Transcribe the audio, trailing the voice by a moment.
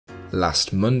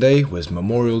Last Monday was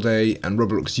Memorial Day, and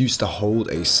Roblox used to hold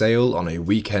a sale on a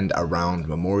weekend around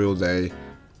Memorial Day.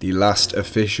 The last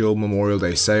official Memorial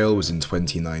Day sale was in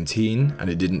 2019, and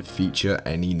it didn't feature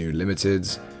any new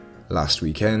limiteds. Last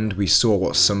weekend, we saw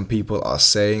what some people are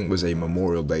saying was a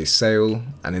Memorial Day sale,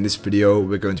 and in this video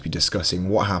we're going to be discussing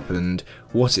what happened,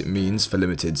 what it means for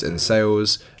limiteds and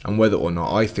sales, and whether or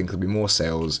not I think there'll be more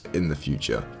sales in the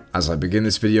future. As I begin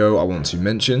this video, I want to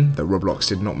mention that Roblox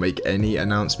did not make any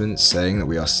announcements saying that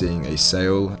we are seeing a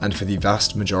sale, and for the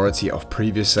vast majority of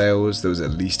previous sales there was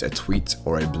at least a tweet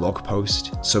or a blog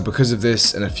post. So because of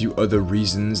this and a few other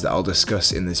reasons that I'll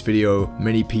discuss in this video,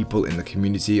 many people in the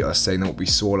community are saying that what we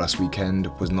saw last weekend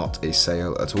was not a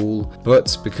sale at all,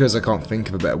 but because I can't think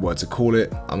of a better word to call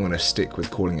it, I'm going to stick with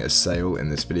calling it a sale in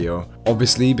this video.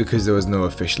 Obviously, because there was no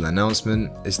official announcement,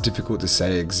 it's difficult to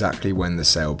say exactly when the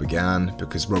sale began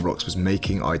because Roblox was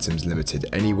making items limited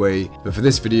anyway, but for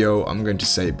this video I'm going to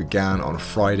say it began on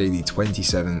Friday the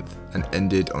 27th and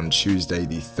ended on Tuesday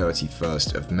the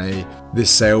 31st of May. This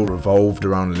sale revolved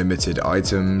around limited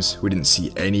items. We didn't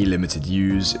see any limited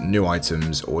U's, new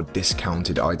items or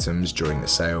discounted items during the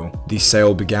sale. The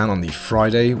sale began on the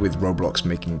Friday with Roblox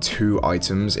making 2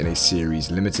 items in a series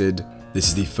limited. This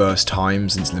is the first time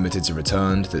since limiteds have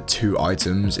returned that 2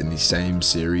 items in the same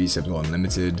series have gone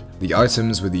limited. The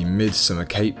items were the Midsummer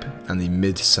Cape and the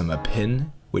Midsummer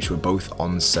Pin, which were both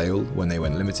on sale when they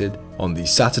went limited. On the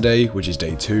Saturday, which is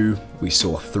day 2, we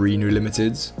saw 3 new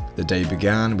limiteds. The day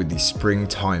began with the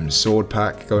Springtime Sword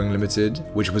Pack going limited,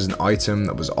 which was an item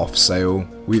that was off sale.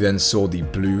 We then saw the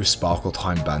Blue Sparkle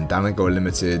Time Bandana go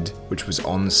limited, which was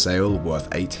on sale worth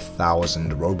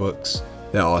 8,000 Robux.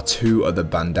 There are 2 other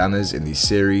bandanas in the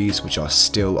series which are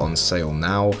still on sale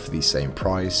now for the same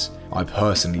price. I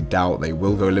personally doubt they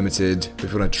will go limited, but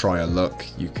if you want to try your luck,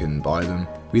 you can buy them.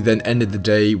 We then ended the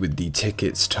day with the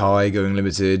Tickets Tie going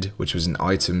limited, which was an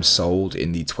item sold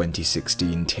in the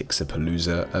 2016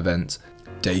 Tixapalooza event.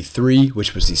 Day 3,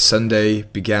 which was the Sunday,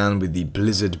 began with the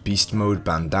Blizzard Beast Mode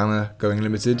bandana going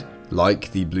limited.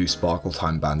 Like the Blue Sparkle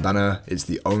Time bandana, it's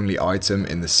the only item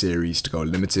in the series to go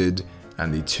limited,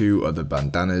 and the 2 other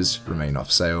bandanas remain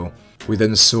off sale. We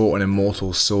then saw an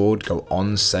Immortal Sword go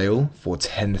on sale for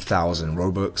 10,000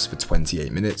 Robux for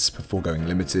 28 minutes before going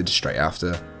limited straight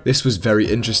after. This was very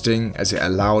interesting as it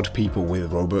allowed people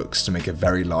with Robux to make a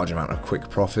very large amount of quick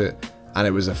profit, and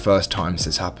it was the first time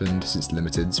this happened since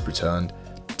limiteds returned.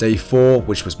 Day 4,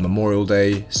 which was Memorial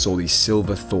Day, saw the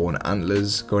Silver Thorn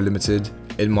Antlers go limited.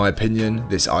 In my opinion,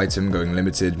 this item going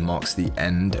limited marks the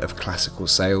end of classical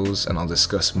sales, and I'll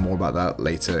discuss more about that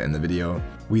later in the video.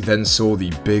 We then saw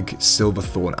the big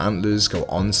Silverthorn Antlers go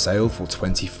on sale for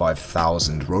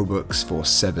 25,000 Robux for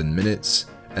 7 minutes,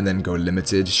 and then go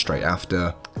limited straight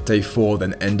after. Day 4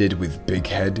 then ended with Big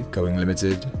Head going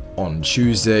limited. On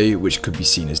Tuesday, which could be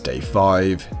seen as day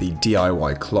 5, the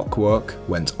DIY Clockwork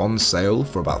went on sale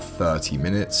for about 30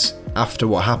 minutes. After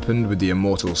what happened with the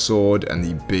Immortal Sword and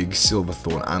the big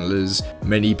Silverthorn Antlers,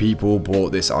 many people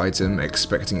bought this item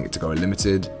expecting it to go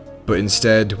limited, but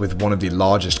instead, with one of the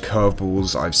largest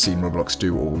curveballs I've seen Roblox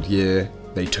do all year,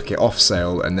 they took it off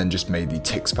sale and then just made the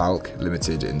Tixfalk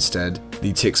limited instead.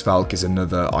 The Tixfalk is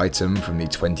another item from the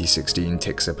 2016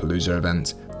 Tixapalooza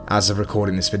event. As of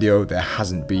recording this video, there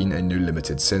hasn't been a new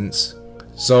limited since.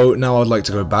 So now I'd like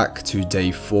to go back to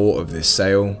day 4 of this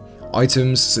sale.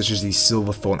 Items such as the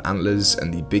Silverthorn Antlers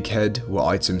and the Big Head were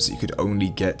items that you could only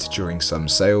get during some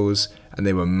sales, and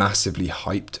they were massively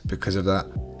hyped because of that.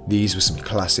 These were some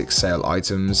classic sale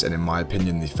items, and in my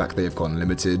opinion the fact they have gone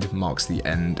limited marks the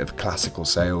end of classical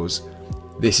sales.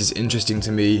 This is interesting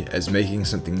to me as making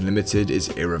something limited is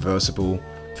irreversible.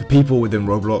 For people within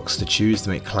Roblox to choose to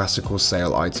make classical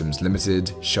sale items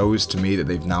limited shows to me that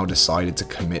they've now decided to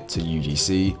commit to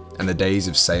UGC, and the days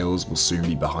of sales will soon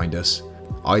be behind us.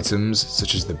 Items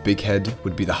such as the Big Head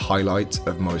would be the highlight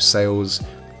of most sales,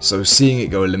 so seeing it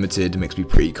go limited makes me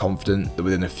pretty confident that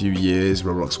within a few years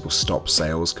Roblox will stop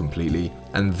sales completely,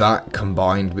 and that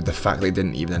combined with the fact they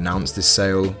didn't even announce this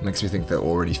sale makes me think they're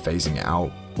already phasing it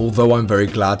out. Although I'm very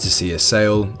glad to see a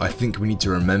sale, I think we need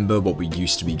to remember what we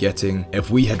used to be getting.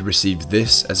 If we had received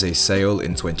this as a sale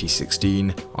in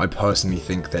 2016, I personally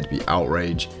think there'd be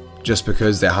outrage. Just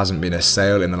because there hasn't been a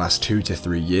sale in the last 2 to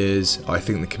 3 years, I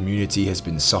think the community has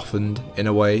been softened in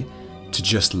a way to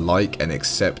just like and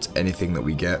accept anything that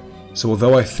we get. So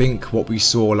although I think what we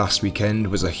saw last weekend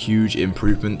was a huge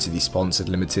improvement to the sponsored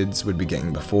limiteds we'd be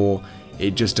getting before,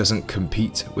 it just doesn't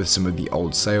compete with some of the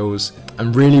old sales.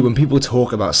 And really, when people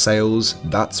talk about sales,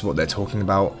 that's what they're talking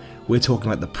about. We're talking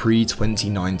about the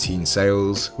pre-2019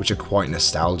 sales, which are quite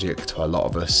nostalgic to a lot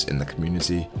of us in the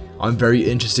community. I'm very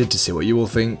interested to see what you all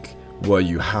think. Were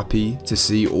you happy to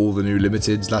see all the new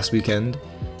limiteds last weekend?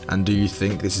 And do you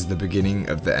think this is the beginning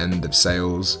of the end of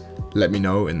sales? Let me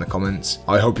know in the comments.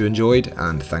 I hope you enjoyed,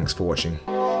 and thanks for watching.